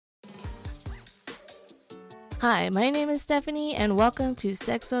Hi, my name is Stephanie, and welcome to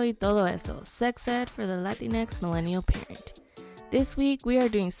Sexo y Todo Eso, sex ed for the Latinx millennial parent. This week, we are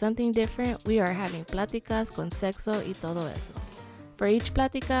doing something different. We are having Pláticas con Sexo y Todo Eso. For each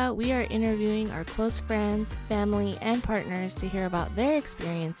Plática, we are interviewing our close friends, family, and partners to hear about their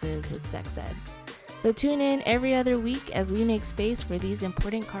experiences with sex ed. So tune in every other week as we make space for these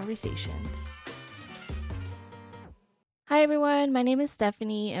important conversations. Hi everyone, my name is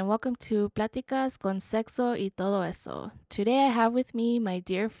Stephanie and welcome to Pláticas con Sexo y Todo Eso. Today I have with me my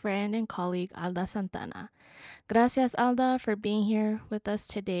dear friend and colleague Alda Santana. Gracias Alda for being here with us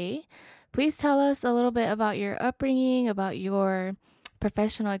today. Please tell us a little bit about your upbringing, about your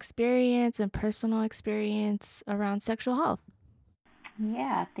professional experience and personal experience around sexual health.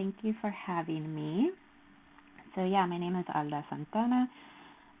 Yeah, thank you for having me. So my name is Alda Santana.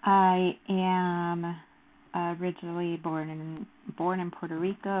 I am originally born in Puerto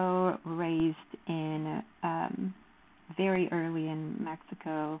Rico, raised in very early in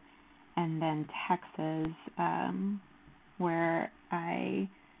Mexico, and then Texas, where I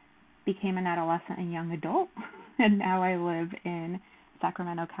became an adolescent and young adult, and now I live in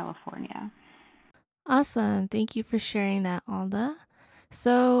Sacramento, California. Awesome. Thank you for sharing that, Alda.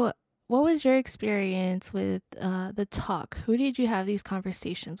 So, what was your experience with the talk? Who did you have these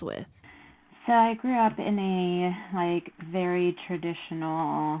conversations with? So I grew up in a very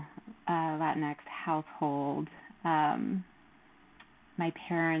traditional Latinx household. My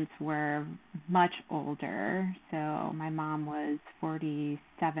parents were much older. So my mom was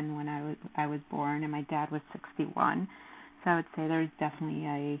 47 when I was born, and my dad was 61. So I would say there's definitely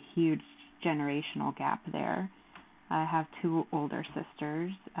a huge generational gap there. I have two older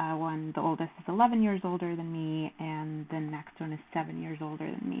sisters. The oldest is 11 years older than me, and the next one is 7 years older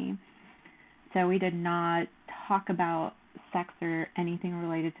than me. So we did not talk about sex or anything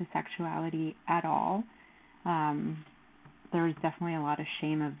related to sexuality at all. There was definitely a lot of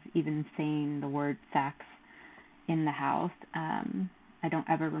shame of even saying the word sex in the house. I don't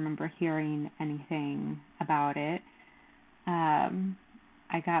ever remember hearing anything about it.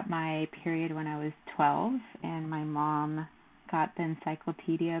 I got my period when I was 12, and my mom got the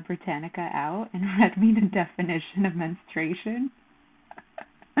Encyclopedia Britannica out and read me the definition of menstruation.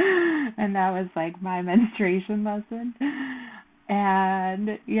 And that was like my menstruation lesson. And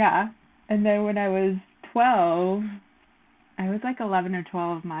and then when I was 12, I was like 11 or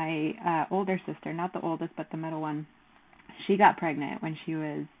 12, my older sister, not the oldest, but the middle one, she got pregnant when she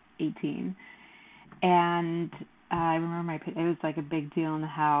was 18. And I remember it was like a big deal in the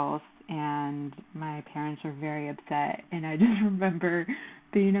house, and my parents were very upset. And I just remember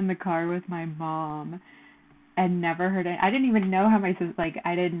being in the car with my mom and never heard it. I didn't even know how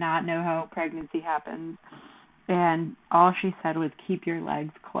I did not know how pregnancy happens. And all she said was, keep your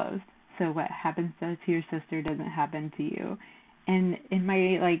legs closed. So what happens to your sister doesn't happen to you. And in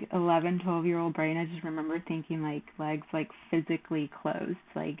my 11, 12-year-old brain, I just remember thinking legs physically closed.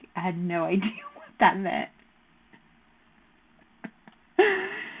 I had no idea what that meant.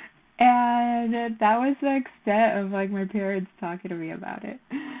 And that was the extent of my parents talking to me about it.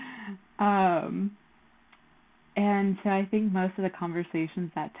 And so I think most of the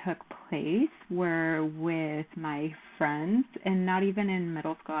conversations that took place were with my friends, and not even in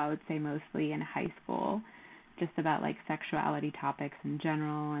middle school, I would say mostly in high school, just about sexuality topics in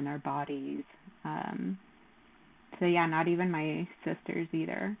general and our bodies. So not even my sisters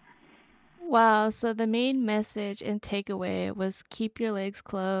either. Wow, so the main message and takeaway was keep your legs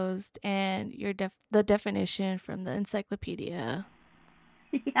closed and the definition from the encyclopedia.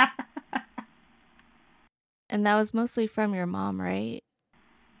 Yeah. And that was mostly from your mom, right?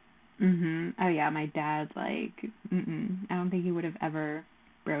 Oh yeah, my dad I don't think he would have ever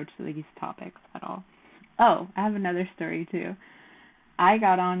broached these topics at all. Oh, I have another story too. I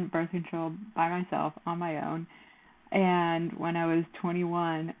got on birth control by myself on my own, and when I was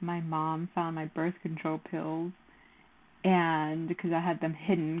 21, my mom found my birth control pills, and because I had them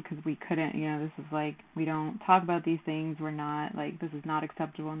hidden because we couldn't, this is we don't talk about these things. We're not this is not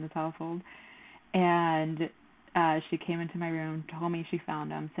acceptable in this household. And she came into my room, told me she found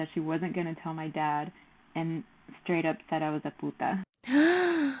them, said she wasn't going to tell my dad, and straight up said I was a puta.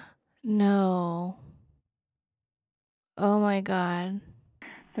 No. Oh my God.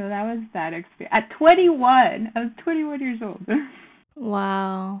 So that was that experience. At 21, I was 21 years old.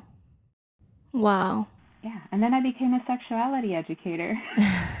 Wow. Wow. Yeah, and then I became a sexuality educator.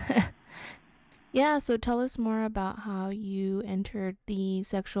 Yeah, so tell us more about how you entered the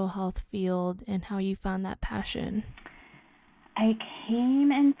sexual health field and how you found that passion. I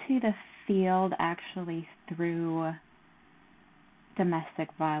came into the field actually through domestic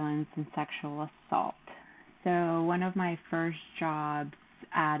violence and sexual assault. So one of my first jobs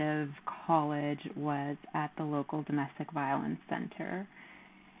out of college was at the local domestic violence center.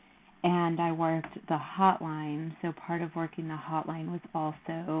 And I worked the hotline. So part of working the hotline was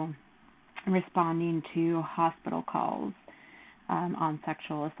also responding to hospital calls on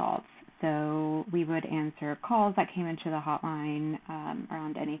sexual assaults. So we would answer calls that came into the hotline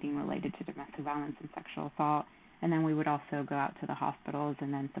around anything related to domestic violence and sexual assault. And then we would also go out to the hospitals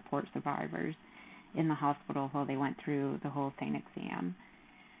and then support survivors in the hospital while they went through the whole SANE exam.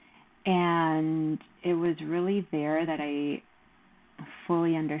 And it was really there that I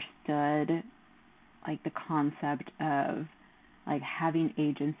fully understood like the concept of like having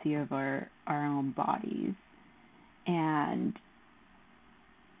agency over our own bodies, and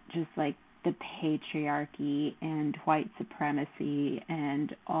just like the patriarchy and white supremacy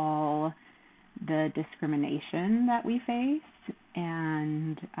and all the discrimination that we face.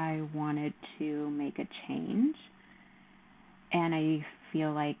 And I wanted to make a change, and I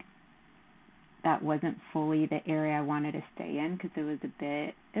feel like that wasn't fully the area I wanted to stay in, because it was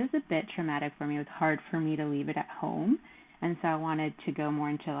a bit traumatic for me. It was hard for me to leave it at home, and so I wanted to go more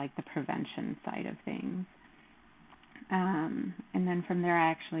into like the prevention side of things. And then from there,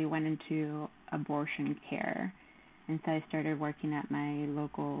 I actually went into abortion care, and so I started working at my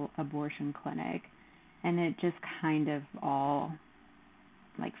local abortion clinic, and it just kind of all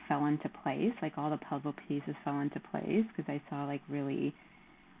like fell into place. Like all the puzzle pieces fell into place, because I saw like really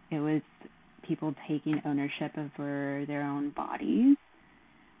it was people taking ownership over their own bodies,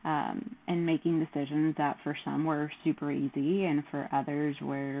 and making decisions that for some were super easy and for others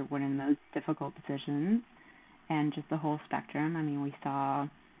were one of the most difficult decisions, and just the whole spectrum. I mean,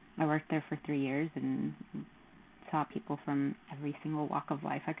 I worked there for 3 years and saw people from every single walk of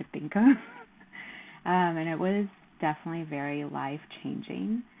life I could think of. And it was definitely very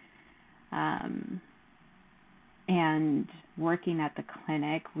life-changing. And working at the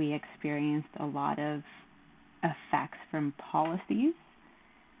clinic, we experienced a lot of effects from policies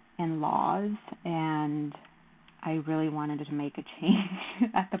and laws, and I really wanted to make a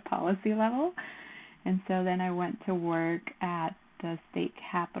change at the policy level. And so then I went to work at the state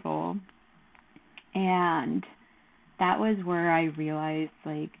capitol, and that was where I realized,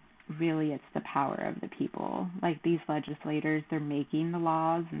 like, really it's the power of the people. Like, these legislators, they're making the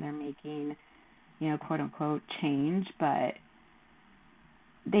laws and they're making, you know, quote unquote change, but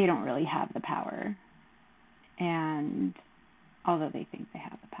they don't really have the power. And although they think they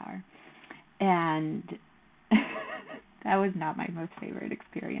have the power. And that was not my most favorite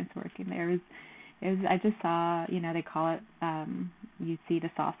experience working there. I just saw, you know, they call it, you see the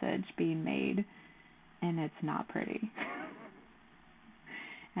sausage being made, and it's not pretty.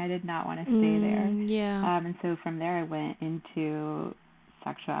 I did not want to stay there. Yeah. And so from there I went into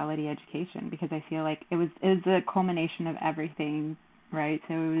sexuality education, because I feel like it was a culmination of everything, right?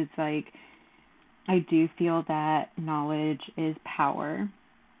 So it was like, I do feel that knowledge is power.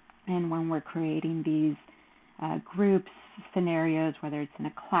 And when we're creating these groups, scenarios, whether it's in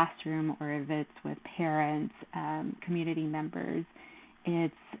a classroom or if it's with parents, community members,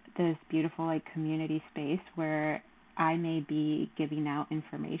 it's this beautiful like community space where I may be giving out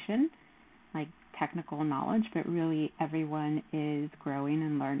information, like technical knowledge, but really everyone is growing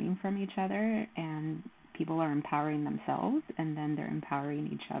and learning from each other, and people are empowering themselves, and then they're empowering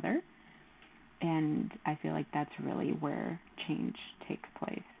each other. And I feel like that's really where change takes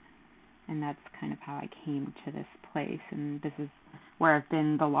place. And that's kind of how I came to this place. And this is where I've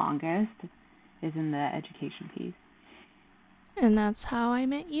been the longest, is in the education piece. And that's how I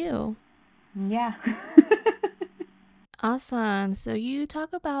met you. Yeah. Awesome. So you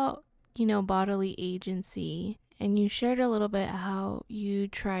talk about, you know, bodily agency, and you shared a little bit how you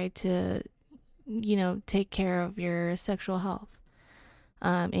try to, you know, take care of your sexual health.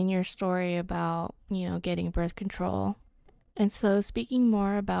 In your story about, you know, getting birth control. And so speaking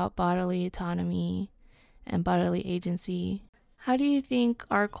more about bodily autonomy and bodily agency, how do you think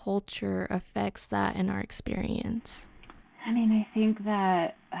our culture affects that in our experience? I mean, I think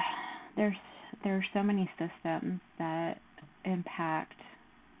that there are so many systems that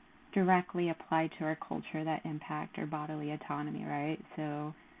directly apply to our culture that impact our bodily autonomy, right?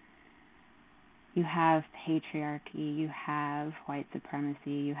 So you have patriarchy, you have white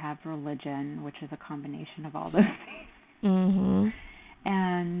supremacy, you have religion, which is a combination of all those things. Mm-hmm.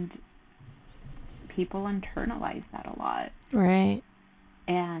 And people internalize that a lot. Right.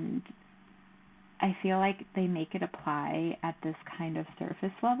 And I feel like they make it apply at this kind of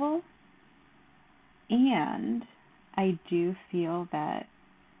surface level. And I do feel that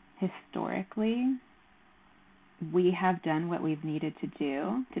historically, we have done what we've needed to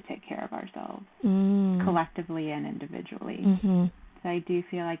do to take care of ourselves, collectively and individually. Mm-hmm. So I do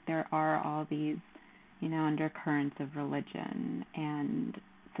feel like there are all these, undercurrents of religion and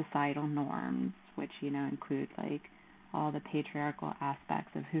societal norms, which, include like all the patriarchal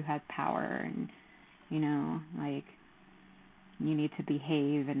aspects of who has power and, like you need to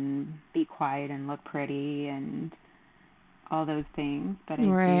behave and be quiet and look pretty and all those things. But I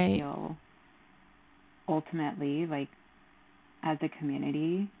do feel ultimately like as a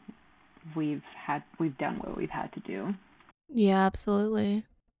community, we've done what we've had to do. Yeah, absolutely.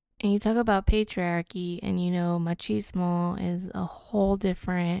 And you talk about patriarchy, and machismo is a whole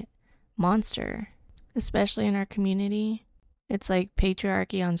different monster, especially in our community. It's like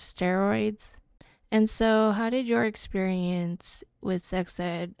patriarchy on steroids. And so, how did your experience with sex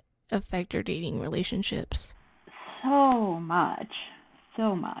ed affect your dating relationships? So much.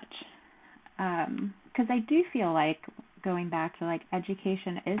 Because I do feel like, going back to like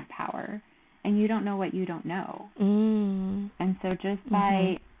education is power, and you don't know what you don't know. And so just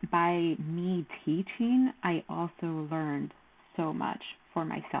by me teaching, I also learned so much for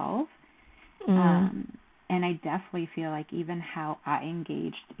myself. And I definitely feel like even how I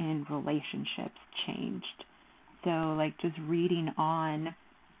engaged in relationships changed. So like just reading on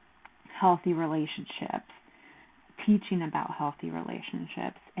healthy relationships, teaching about healthy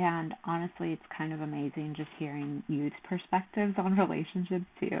relationships, and honestly it's kind of amazing just hearing youth perspectives on relationships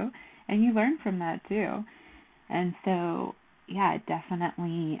too, and you learn from that too. And so yeah, it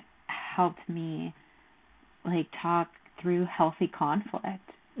definitely helped me like talk through healthy conflict,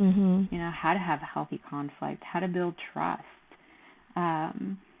 how to have healthy conflict, how to build trust,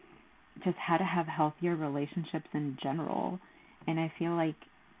 just how to have healthier relationships in general. And I feel like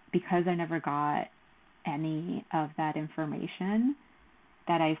because I never got any of that information,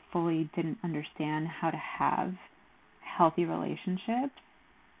 that I fully didn't understand how to have healthy relationships,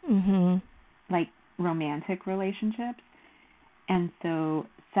 like romantic relationships. And so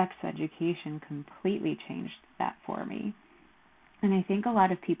sex education completely changed that for me. And I think a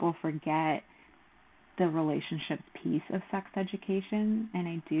lot of people forget the relationships piece of sex education, and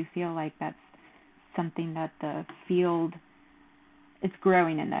I do feel like that's something that the field, it's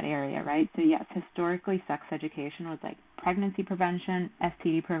growing in that area, right? So yes, historically sex education was like pregnancy prevention,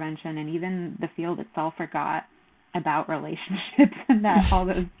 STD prevention, and even the field itself forgot about relationships and that all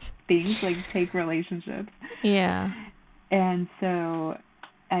those things like take relationships. Yeah. And so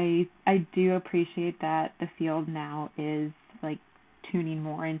I do appreciate that the field now is like tuning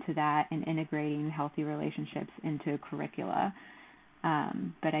more into that and integrating healthy relationships into curricula.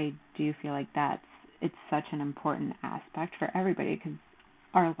 But I do feel like it's such an important aspect for everybody, because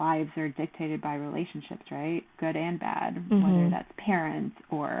our lives are dictated by relationships, right? Good and bad, whether that's parents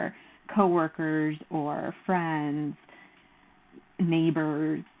or coworkers or friends,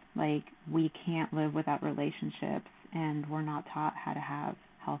 neighbors. Like, we can't live without relationships, and we're not taught how to have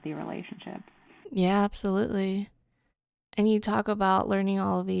healthy relationships. Yeah, absolutely. And you talk about learning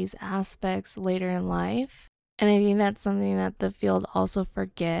all of these aspects later in life. And I think that's something that the field also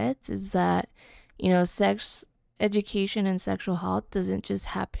forgets, is that, sex education and sexual health doesn't just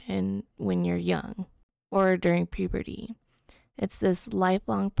happen when you're young or during puberty. It's this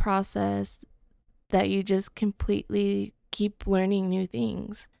lifelong process that you just completely keep learning new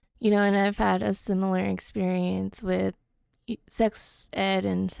things. And I've had a similar experience with sex ed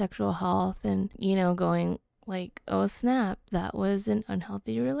and sexual health, and, going like, oh snap, that was an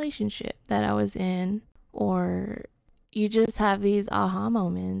unhealthy relationship that I was in. Or you just have these aha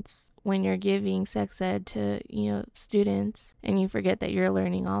moments when you're giving sex ed to, students, and you forget that you're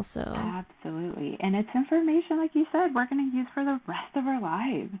learning also. Absolutely. And it's information, like you said, we're going to use for the rest of our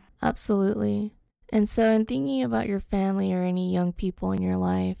lives. Absolutely. And so in thinking about your family or any young people in your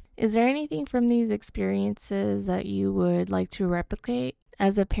life, is there anything from these experiences that you would like to replicate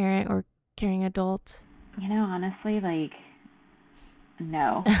as a parent or caring adult? Honestly, like,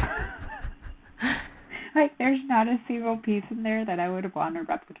 no. Like, there's not a single piece in there that I would want to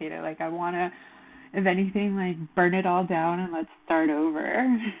replicate it. Like, I want to, if anything, like, burn it all down and let's start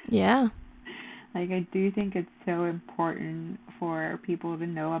over. Yeah. Like, I do think it's so important for people to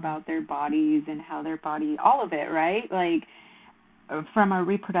know about their bodies and how their body, all of it, right? Like, from our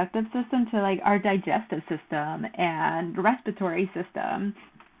reproductive system to, like, our digestive system and respiratory system.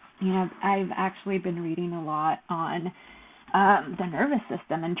 I've actually been reading a lot on the nervous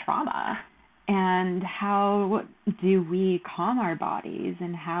system and trauma, and how do we calm our bodies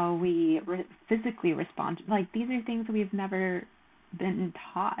and how we physically respond. Like, these are things we've never been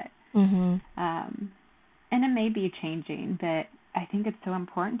taught. And it may be changing, but I think it's so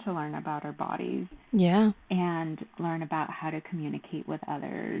important to learn about our bodies. Yeah. And learn about how to communicate with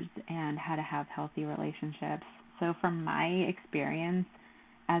others and how to have healthy relationships. So from my experience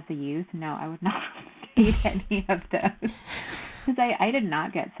as a youth, no, I would not date any of those. Because I did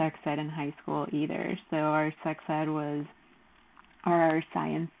not get sex ed in high school either. So our sex ed was, or our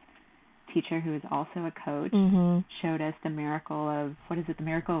science teacher, who is also a coach, showed us the miracle of, the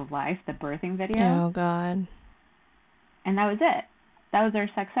miracle of life, the birthing video. Oh, God. And that was it. That was our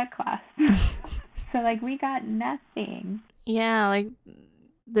sex ed class. So, like, we got nothing. Yeah, like,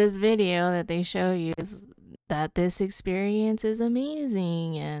 this video that they show you is that this experience is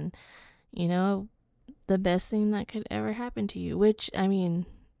amazing and, you know, the best thing that could ever happen to you. Which, I mean,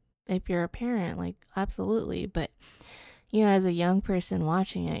 if you're a parent, like, absolutely. But, you know, as a young person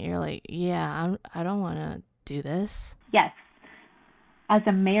watching it, you're like, yeah, I don't want to do this. Yes. As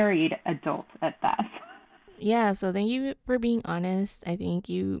a married adult at that. Yeah, so thank you for being honest. I think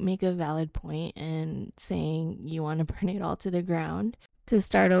you make a valid point in saying you want to burn it all to the ground to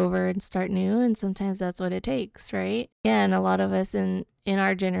start over and start new, and sometimes that's what it takes, right? Yeah, and a lot of us in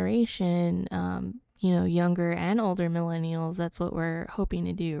our generation, you know, younger and older millennials, that's what we're hoping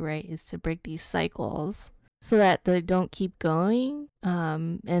to do, right? Is to break these cycles so that they don't keep going,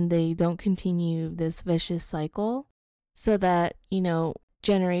 and they don't continue this vicious cycle, so that, you know,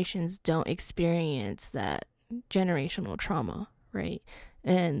 generations don't experience that generational trauma, right?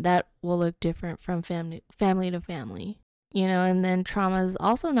 And that will look different from family to family, you know. And then trauma is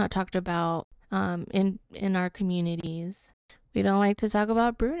also not talked about in our communities. We don't like to talk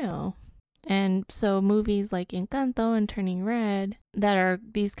about Bruno. And so movies like Encanto and Turning Red, that are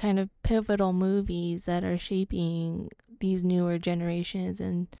these kind of pivotal movies that are shaping these newer generations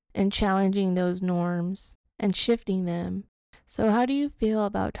and challenging those norms and shifting them. So how do you feel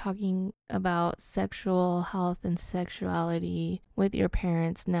about talking about sexual health and sexuality with your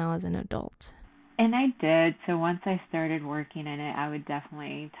parents now as an adult? And I did. So once I started working in it, I would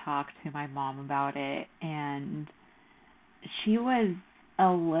definitely talk to my mom about it. And she was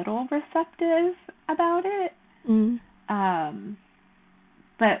a little receptive about it.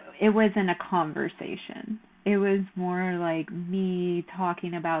 But it wasn't a conversation. It was more like me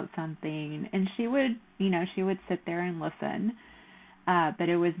talking about something, and she would sit there and listen. But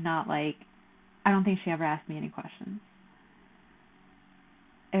it was not like, I don't think she ever asked me any questions.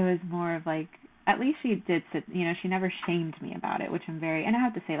 It was more of like, at least she did sit, she never shamed me about it, which and I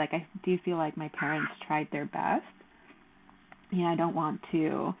have to say, like, I do feel like my parents tried their best. I don't want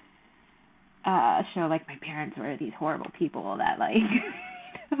to show like my parents were these horrible people that like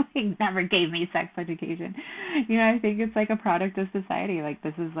like never gave me sex education. I think it's like a product of society. Like,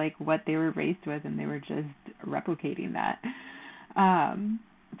 this is like what they were raised with, and they were just replicating that.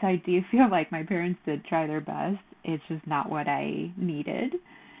 So I do feel like my parents did try their best. It's just not what I needed.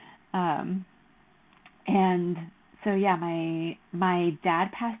 And so yeah, my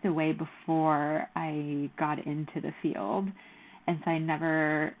dad passed away before I got into the field, and so I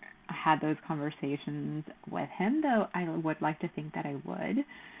never had those conversations with him, though I would like to think that I would.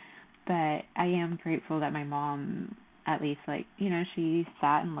 But I am grateful that my mom, at least, like, she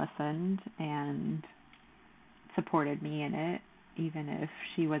sat and listened and supported me in it, even if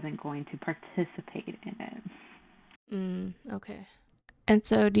she wasn't going to participate in it. Okay. And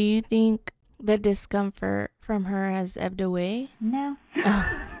so do you think the discomfort from her has ebbed away? No.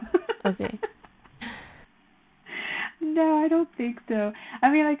 Oh, okay. No, I don't think so.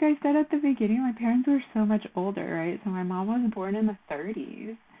 I mean, like I said at the beginning, my parents were so much older, right? So my mom was born in the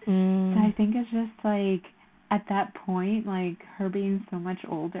 30s. So I think it's just like, at that point, like, her being so much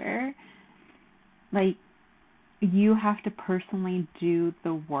older, like, you have to personally do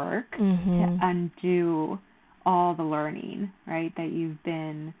the work to undo all the learning, right, that you've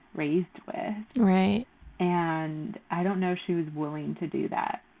been raised with. Right. And I don't know if she was willing to do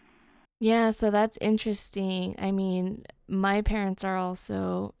that. Yeah, so that's interesting. I mean, my parents are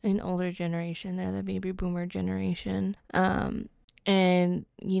also an older generation. They're the baby boomer generation. And,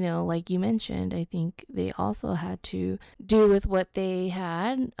 like you mentioned, I think they also had to do with what they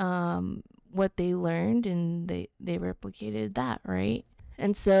had, what they learned, and they replicated that, right?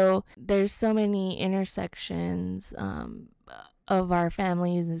 And so there's so many intersections of our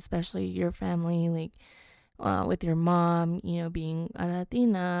families, especially your family, like with your mom, being a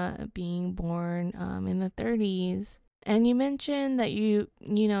Latina, being born in the 30s. And you mentioned that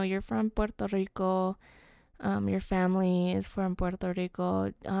you're from Puerto Rico. Your family is from Puerto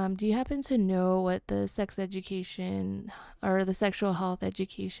Rico. Do you happen to know what the sex education or the sexual health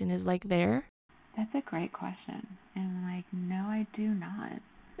education is like there? That's a great question. And, like, no, I do not.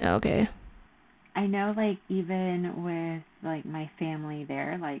 Okay. I know, like, even with, like, my family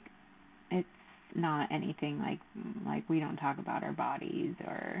there, like, it's not anything like we don't talk about our bodies,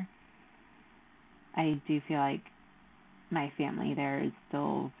 or I do feel like my family there is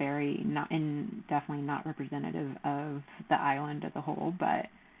still very not, and definitely not representative of the island as a whole, but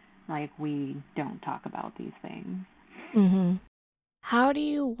like we don't talk about these things. Mm-hmm. How do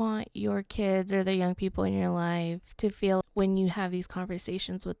you want your kids or the young people in your life to feel when you have these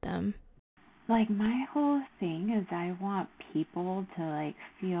conversations with them? Like, my whole thing is I want people to, like,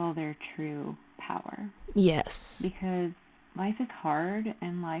 feel their true power. Yes. Because life is hard,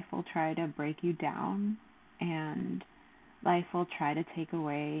 and life will try to break you down, and life will try to take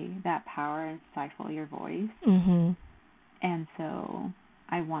away that power and stifle your voice. Mm-hmm. And so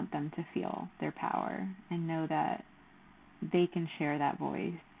I want them to feel their power and know that they can share that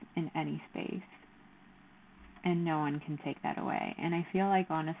voice in any space, and no one can take that away. And I feel like,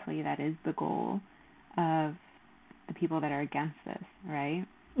 honestly, that is the goal of the people that are against this, right?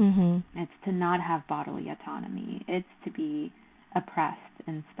 Mm-hmm. It's to not have bodily autonomy. It's to be oppressed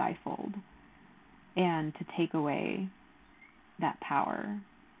and stifled, and to take away that power.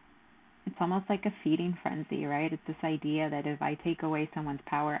 It's almost like a feeding frenzy, right? It's this idea that if I take away someone's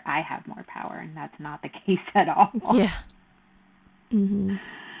power, I have more power, and that's not the case at all. Yeah. Mm-hmm.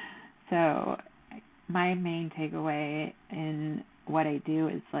 So my main takeaway in what I do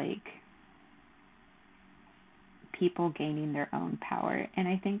is, like, people gaining their own power. And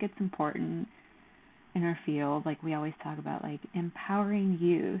I think it's important in our field, like, we always talk about, like, empowering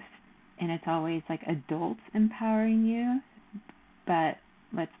youth, and it's always like adults empowering youth, but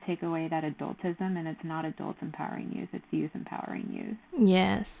let's take away that adultism, and it's not adults empowering youth, it's youth empowering youth.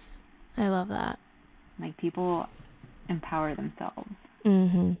 Yes. I love that. Like, people empower themselves.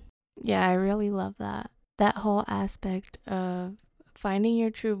 Mm-hmm. Yeah, I really love that. That whole aspect of finding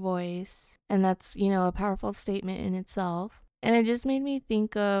your true voice, and that's, a powerful statement in itself. And it just made me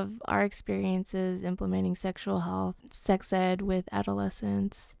think of our experiences implementing sexual health, sex ed with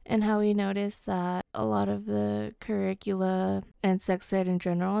adolescents, and how we noticed that a lot of the curricula and sex ed in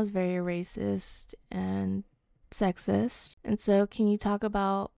general is very racist and sexist. And so can you talk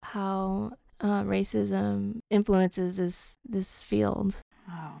about how racism influences this field?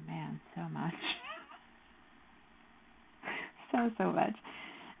 Oh man, so much. So much.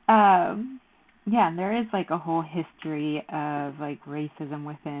 Yeah, and there is, like, a whole history of, like, racism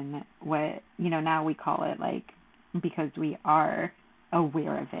within what, now we call it, like, because we are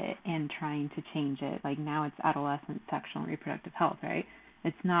aware of it and trying to change it. Like, now it's adolescent sexual and reproductive health, right?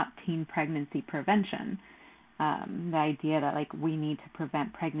 It's not teen pregnancy prevention. The idea that, like, we need to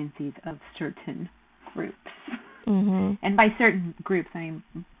prevent pregnancies of certain groups. Mm-hmm. And by certain groups, I mean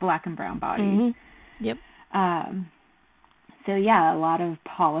black and brown bodies. Mm-hmm. Yep. So yeah, a lot of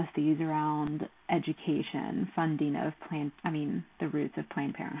policies around education, funding of the roots of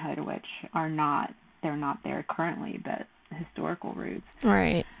Planned Parenthood, which they're not there currently, but historical roots.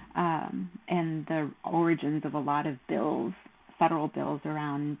 Right. And the origins of a lot of bills, federal bills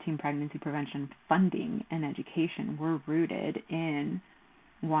around teen pregnancy prevention funding and education, were rooted in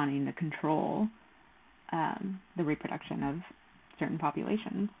wanting to control the reproduction of certain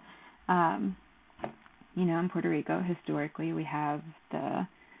populations. In Puerto Rico, historically, we have the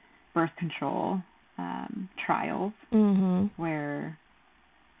birth control trials, Mm-hmm. where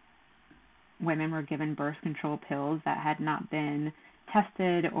women were given birth control pills that had not been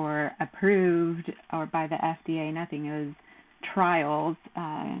tested or approved or by the FDA, nothing. It was trials,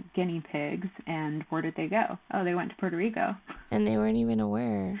 guinea pigs, and where did they go? Oh, they went to Puerto Rico. And they weren't even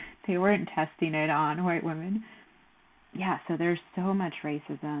aware. They weren't testing it on white women. Yeah, so there's so much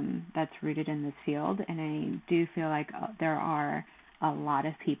racism that's rooted in this field, and I do feel like there are a lot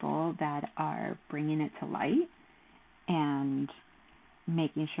of people that are bringing it to light and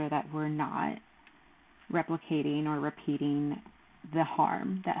making sure that we're not replicating or repeating the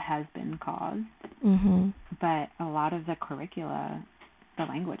harm that has been caused. Mm-hmm. But a lot of the curricula, the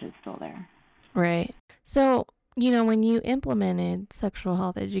language is still there. Right. So, when you implemented sexual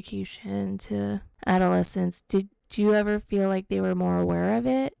health education to adolescents, did you ever feel like they were more aware of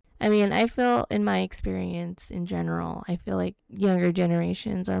it? I mean, I feel in my experience in general, I feel like younger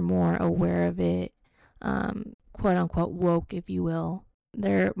generations are more aware of it, quote unquote woke, if you will.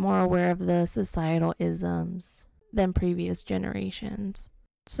 They're more aware of the societal isms than previous generations.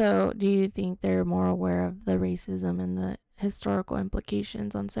 So do you think they're more aware of the racism and the historical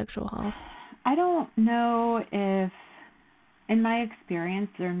implications on sexual health? I don't know if, in my experience,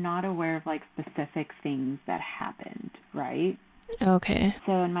 they're not aware of, like, specific things that happened, right? Okay.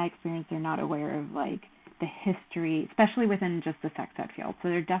 So in my experience, they're not aware of, like, the history, especially within just the sex ed field. So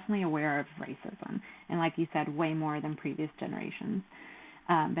they're definitely aware of racism, and like you said, way more than previous generations.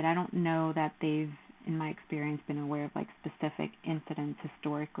 But I don't know that they've, in my experience, been aware of like specific incidents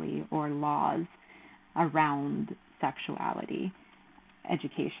historically or laws around sexuality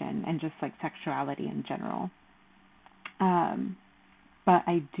education and just like sexuality in general. But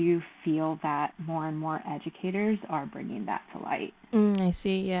I do feel that more and more educators are bringing that to light. I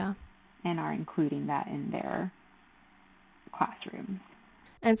see, yeah. And are including that in their classrooms.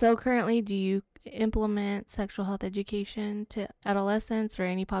 And so currently, do you implement sexual health education to adolescents or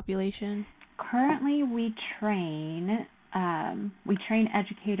any population? Currently, we train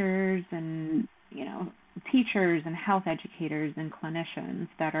educators and, teachers and health educators and clinicians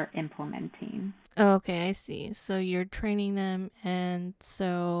that are implementing. Okay, I see. So you're training them, and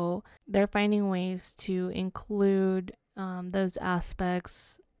so they're finding ways to include those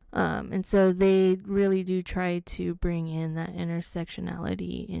aspects. And so they really do try to bring in that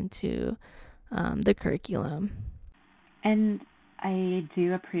intersectionality into the curriculum. And I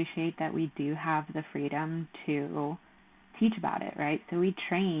do appreciate that we do have the freedom to teach about it, right? So we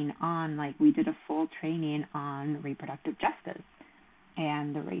train on, we did a full training on reproductive justice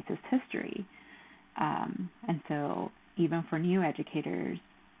and the racist history. And so even for new educators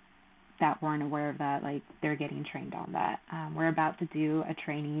that weren't aware of that, they're getting trained on that. We're about to do a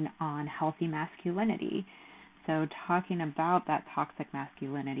training on healthy masculinity. So talking about that toxic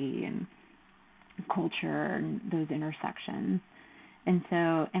masculinity and culture and those intersections. And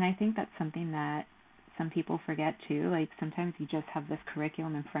I think that's something that some people forget too. Sometimes you just have this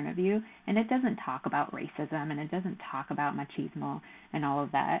curriculum in front of you and it doesn't talk about racism and it doesn't talk about machismo and all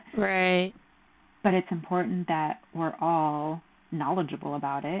of that. Right. But it's important that we're all knowledgeable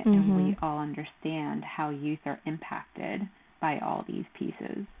about it and we all understand how youth are impacted by all these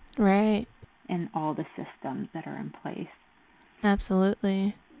pieces. Right. And all the systems that are in place.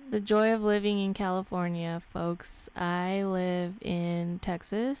 Absolutely. The joy of living in California, folks. I live in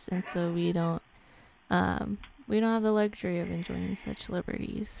Texas, and so we don't have the luxury of enjoying such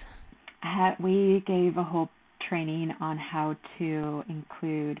liberties. We gave a whole training on how to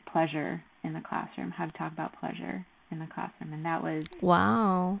include pleasure in the classroom, how to talk about pleasure in the classroom, and that was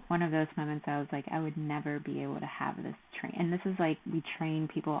one of those moments I was like, I would never be able to have this train. And this is we train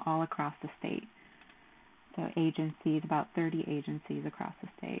people all across the state. So agencies, about 30 agencies across the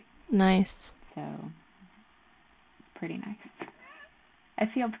state. Nice. So, pretty nice. I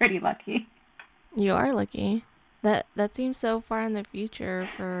feel pretty lucky. You are lucky. That seems so far in the future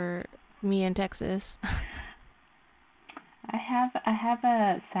for me in Texas. I have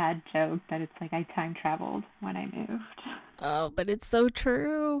a sad joke that it's I time traveled when I moved. Oh, but it's so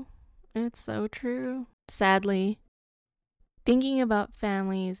true. It's so true. Sadly. Thinking about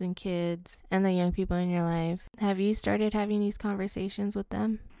families and kids and the young people in your life, have you started having these conversations with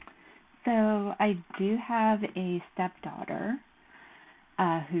them? So I do have a stepdaughter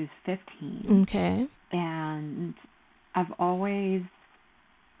who's 15. Okay. And I've always,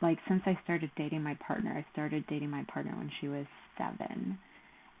 since I started dating my partner, when she was 7.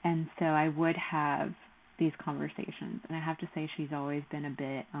 And so I would have these conversations. And I have to say she's always been a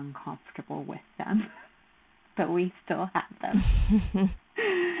bit uncomfortable with them. But we still have them.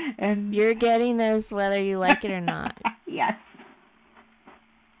 And you're getting this whether you like it or not. Yes.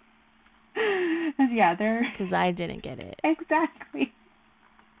 And yeah, because I didn't get it. Exactly.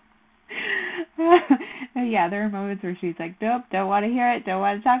 Yeah, there are moments where she's like, nope, don't want to hear it, don't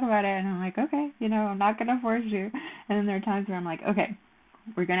want to talk about it. And I'm like, okay, I'm not going to force you. And then there are times where I'm like, okay,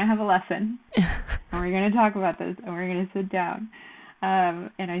 we're going to have a lesson. And we're going to talk about this. And we're going to sit down.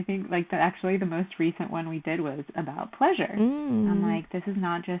 And I think actually the most recent one we did was about pleasure. I'm like, this is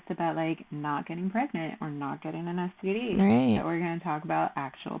not just about not getting pregnant or not getting an STD. Right. But we're going to talk about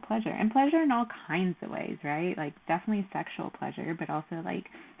actual pleasure, and pleasure in all kinds of ways, right? Definitely sexual pleasure, but also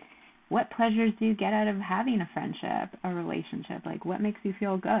what pleasures do you get out of having a friendship, a relationship? What makes you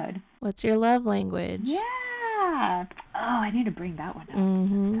feel good? What's your love language? Yeah. Oh, I need to bring that one up. That's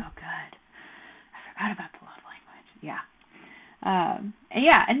so good. I forgot about the love language. Yeah.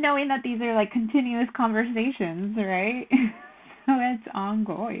 And knowing that these are continuous conversations, right? So it's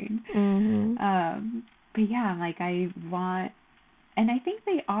ongoing. But yeah, I want, and I think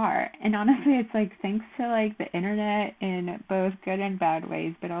they are. And honestly, it's thanks to the internet in both good and bad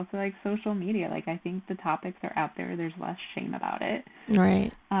ways, but also social media. I think the topics are out there. There's less shame about it.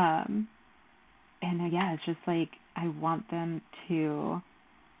 Right. And yeah, it's just I want them to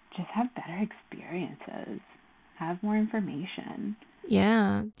just have better experiences. Have more information.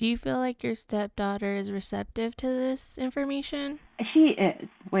 Yeah. Do you feel like your stepdaughter is receptive to this information? She is,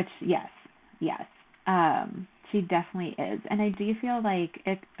 which yes. She definitely is. And I do feel like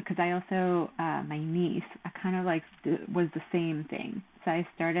it, because I also, my niece, I kind of like was the same thing. So I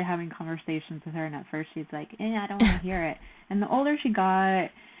started having conversations with her, and at first she's like, I don't want to hear it. And the older she got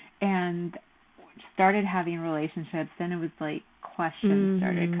and started having relationships, then it was like questions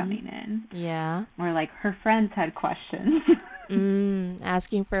started coming in. Yeah. Or like her friends had questions.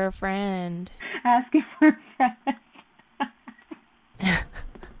 Asking for a friend. Asking for a friend.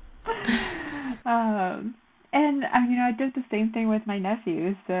 And I did the same thing with my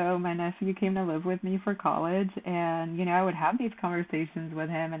nephew. So my nephew came to live with me for college, and I would have these conversations with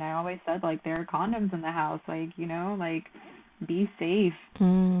him, and I always said, like, there are condoms in the house, like, like, be safe.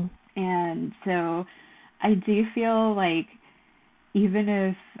 And so I do feel like even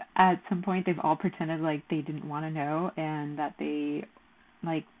if at some point they've all pretended like they didn't want to know and that they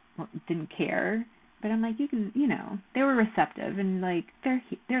like didn't care, but I'm like, you can, they were receptive, and like they're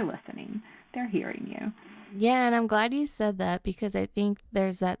listening, they're hearing you. Yeah, and I'm glad you said that, because I think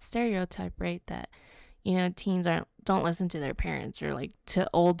there's that stereotype, right, that teens don't listen to their parents or like to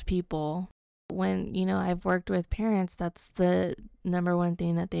old people. When I've worked with parents, that's the number one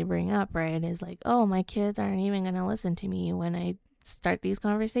thing that they bring up, right, is like, oh, my kids aren't even gonna listen to me when I start these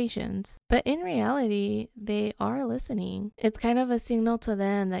conversations. But in reality, they are listening. It's kind of a signal to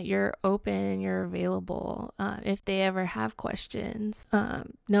them that you're open, you're available, if they ever have questions,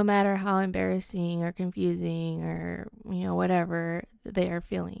 no matter how embarrassing or confusing or whatever they are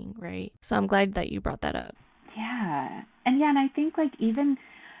feeling, right? So I'm glad that you brought that up. Yeah. And I think like even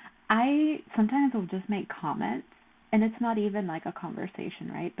I sometimes will just make comments, and it's not even like a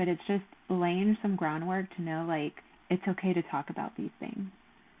conversation, right? But it's just laying some groundwork to know like it's okay to talk about these things.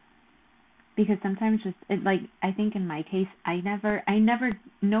 Because sometimes I think in my case,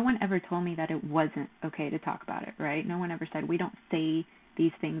 no one ever told me that it wasn't okay to talk about it, right? No one ever said we don't say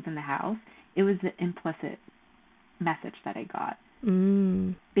these things in the house. It was the implicit message that I got.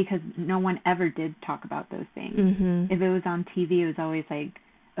 Because no one ever did talk about those things. If it was on TV, it was always like,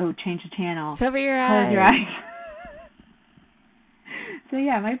 oh, change the channel. Cover your Close your eyes. eyes. So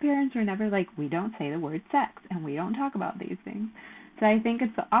yeah, my parents were never like, we don't say the word sex and we don't talk about these things. So I think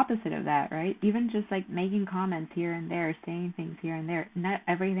it's the opposite of that, right? Even just like making comments here and there, saying things here and there. Not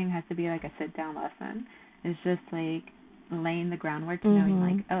everything has to be like a sit down lesson. It's just like laying the groundwork to knowing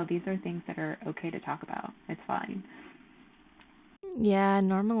like, oh, these are things that are okay to talk about. It's fine. Yeah,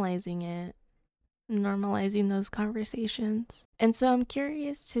 normalizing those conversations. And so I'm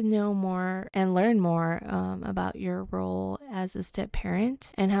curious to know more and learn more about your role as a step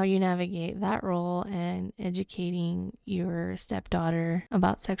parent and how you navigate that role and educating your stepdaughter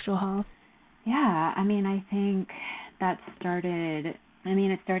about sexual health. Yeah, I think it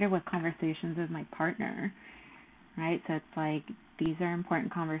started with conversations with my partner, right? So it's like, these are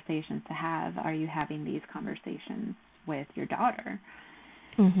important conversations to have. Are you having these conversations with your daughter?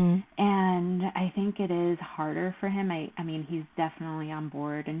 And I think it is harder for him. He's definitely on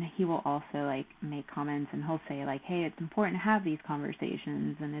board, and he will also like make comments, and he'll say like, hey, it's important to have these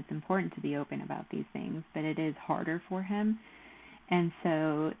conversations, and it's important to be open about these things, but it is harder for him. And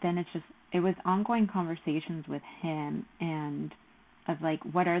so then it was ongoing conversations with him, and of like,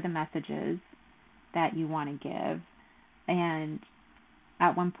 what are the messages that you want to give? And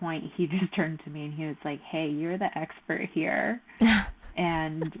at one point he just turned to me and he was like, hey, you're the expert here.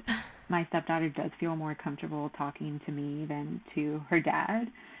 And my stepdaughter does feel more comfortable talking to me than to her dad.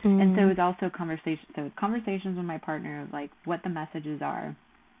 And so it was also conversations with my partner of like what the messages are.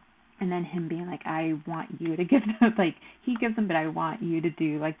 And then him being like, I want you to give them, like, he gives them, but I want you to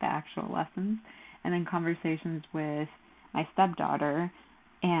do like the actual lessons. And then conversations with my stepdaughter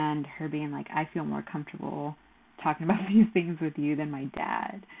and her being like, I feel more comfortable talking about these things with you than my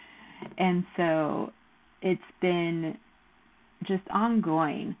dad. And so it's been just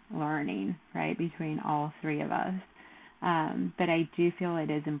ongoing learning, right, between all three of us. But I do feel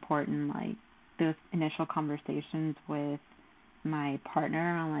it is important, like, those initial conversations with my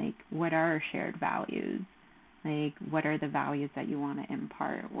partner on, like, what are our shared values? Like, what are the values that you want to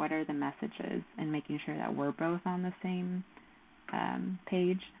impart? What are the messages? And making sure that we're both on the same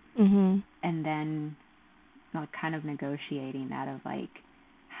page. And then, like, kind of negotiating that of, like,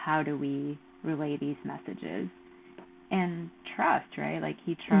 how do we relay these messages? And trust, right? Like,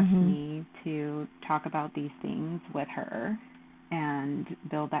 he trusts me to talk about these things with her and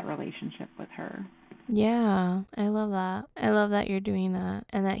build that relationship with her. Yeah, I love that. I love that you're doing that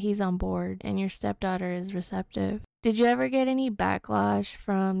and that he's on board and your stepdaughter is receptive. Did you ever get any backlash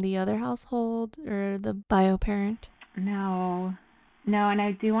from the other household or the bio parent? No, and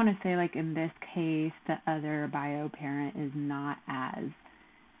I do want to say, like, in this case, the other bio parent is not as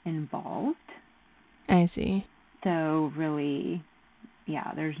involved. I see. So really,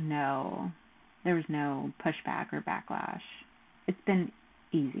 yeah, there was no pushback or backlash. It's been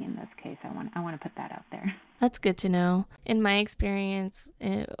easy in this case. I want to put that out there. That's good to know. In my experience,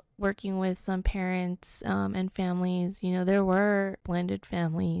 working with some parents and families, there were blended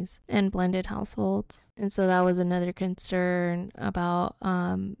families and blended households. And so that was another concern about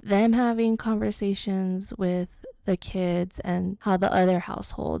them having conversations with the kids and how the other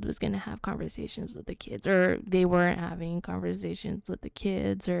household was going to have conversations with the kids, or they weren't having conversations with the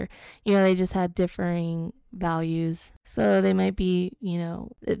kids, or they just had differing values. So they might be,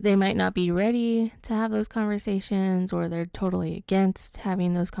 they might not be ready to have those conversations, or they're totally against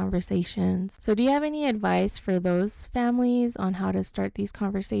having those conversations. So do you have any advice for those families on how to start these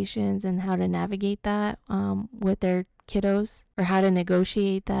conversations and how to navigate that with their kiddos, or how to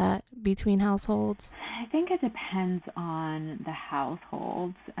negotiate that between households? I think it depends on the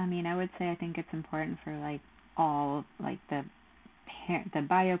households. I mean, I would say I think it's important for like all like the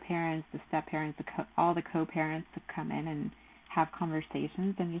bio parents, the step parents, all the co-parents to come in and have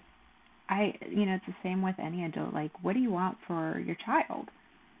conversations. And just it's the same with any adult. Like, what do you want for your child?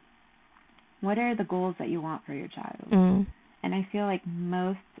 What are the goals that you want for your child? And I feel like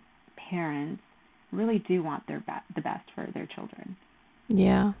most parents really do want the best for their children.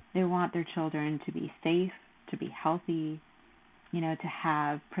 Yeah. They want their children to be safe, to be healthy, to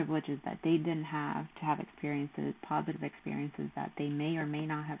have privileges that they didn't have, to have experiences, positive experiences that they may or may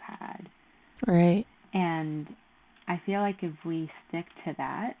not have had. Right. And I feel like if we stick to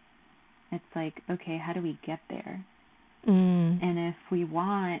that, it's like, okay, how do we get there? And if we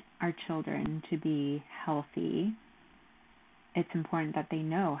want our children to be healthy, it's important that they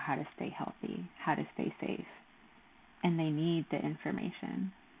know how to stay healthy, how to stay safe, and they need the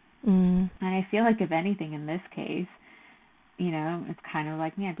information. And I feel like if anything in this case, it's kind of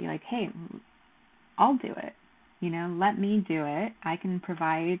like me. I'd be like, hey, I'll do it. Let me do it. I can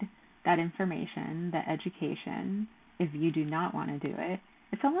provide that information, the education, if you do not want to do it.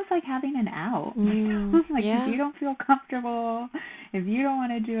 It's almost like having an out. Like, yeah. If you don't feel comfortable, if you don't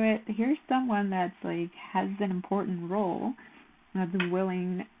want to do it, here's someone that's like has an important role that's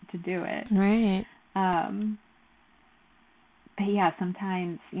willing to do it. Right. But yeah,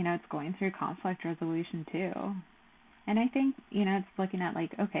 sometimes, it's going through conflict resolution too. And I think, it's looking at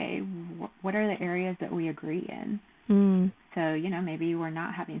like, okay, what are the areas that we agree in? So, maybe we're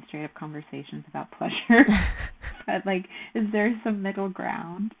not having straight up conversations about pleasure, but like, is there some middle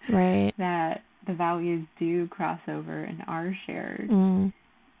ground? Right. That the values do cross over and are shared? And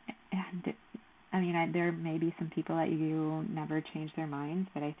I mean, there may be some people that you never change their minds,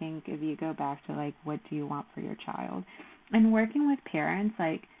 but I think if you go back to like, what do you want for your child? And working with parents,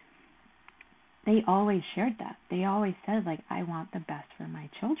 like, they always shared that. They always said, like, I want the best for my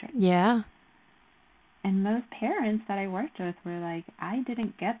children. Yeah. And most parents that I worked with were like, I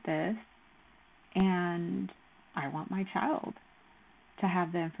didn't get this, and I want my child to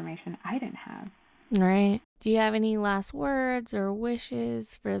have the information I didn't have. Right. Do you have any last words or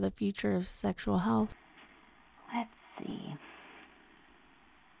wishes for the future of sexual health? Let's see.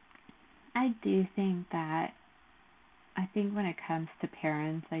 I do think that, when it comes to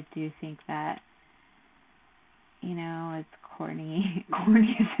parents, I do think that, it's corny as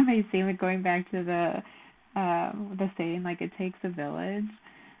it may seem, like going back to the saying, like, it takes a village.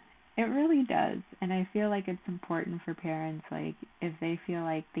 It really does. And I feel like it's important for parents, like, if they feel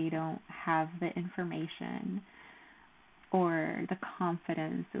like they don't have the information or the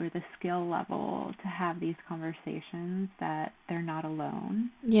confidence or the skill level to have these conversations, that they're not alone.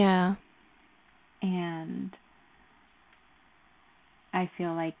 Yeah. And I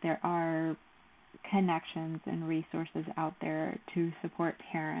feel like there are connections and resources out there to support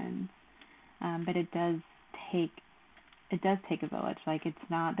parents, but it does take a village. Like, it's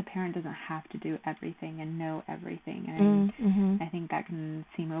not, the parent doesn't have to do everything and know everything. And I think that can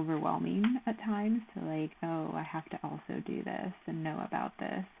seem overwhelming at times, to like, oh, I have to also do this and know about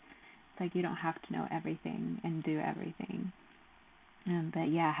this. It's like, you don't have to know everything and do everything. But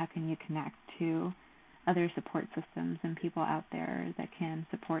yeah, how can you connect to other support systems and people out there that can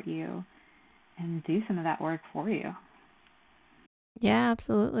support you and do some of that work for you? Yeah,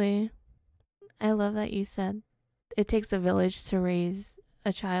 absolutely. I love that you said it takes a village to raise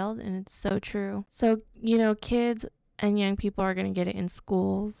a child, and it's so true. So, kids and young people are going to get it in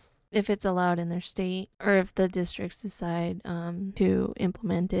schools, if it's allowed in their state, or if the districts decide to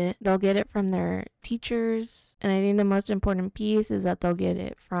implement it. They'll get it from their teachers, and I think the most important piece is that they'll get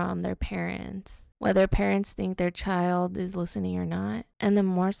it from their parents, whether parents think their child is listening or not. And the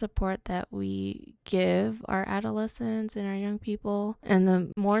more support that we give our adolescents and our young people, and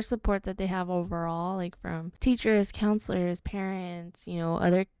the more support that they have overall, like from teachers, counselors, parents,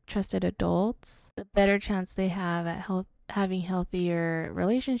 other trusted adults, the better chance they have at having healthier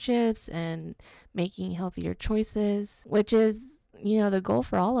relationships and making healthier choices, which is, the goal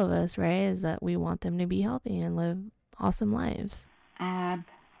for all of us, right? Is that we want them to be healthy and live awesome lives.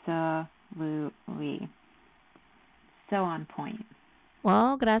 Absolutely. So on point.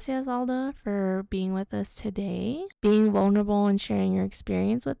 Well, gracias, Alda, for being with us today, being vulnerable and sharing your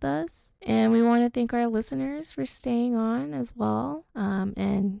experience with us. And we want to thank our listeners for staying on as well,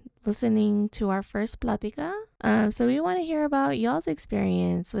 and listening to our first Plática. So we want to hear about y'all's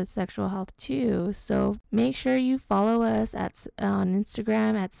experience with sexual health too. So make sure you follow us on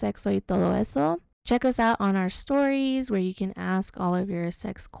Instagram at Sexo y Todo Eso. Check us out on our stories where you can ask all of your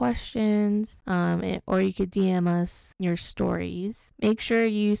sex questions, or you could DM us your stories. Make sure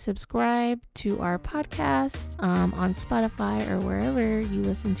you subscribe to our podcast on Spotify or wherever you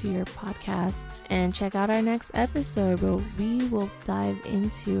listen to your podcasts, and check out our next episode where we will dive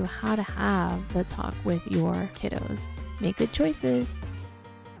into how to have the talk with your kiddos. Make good choices.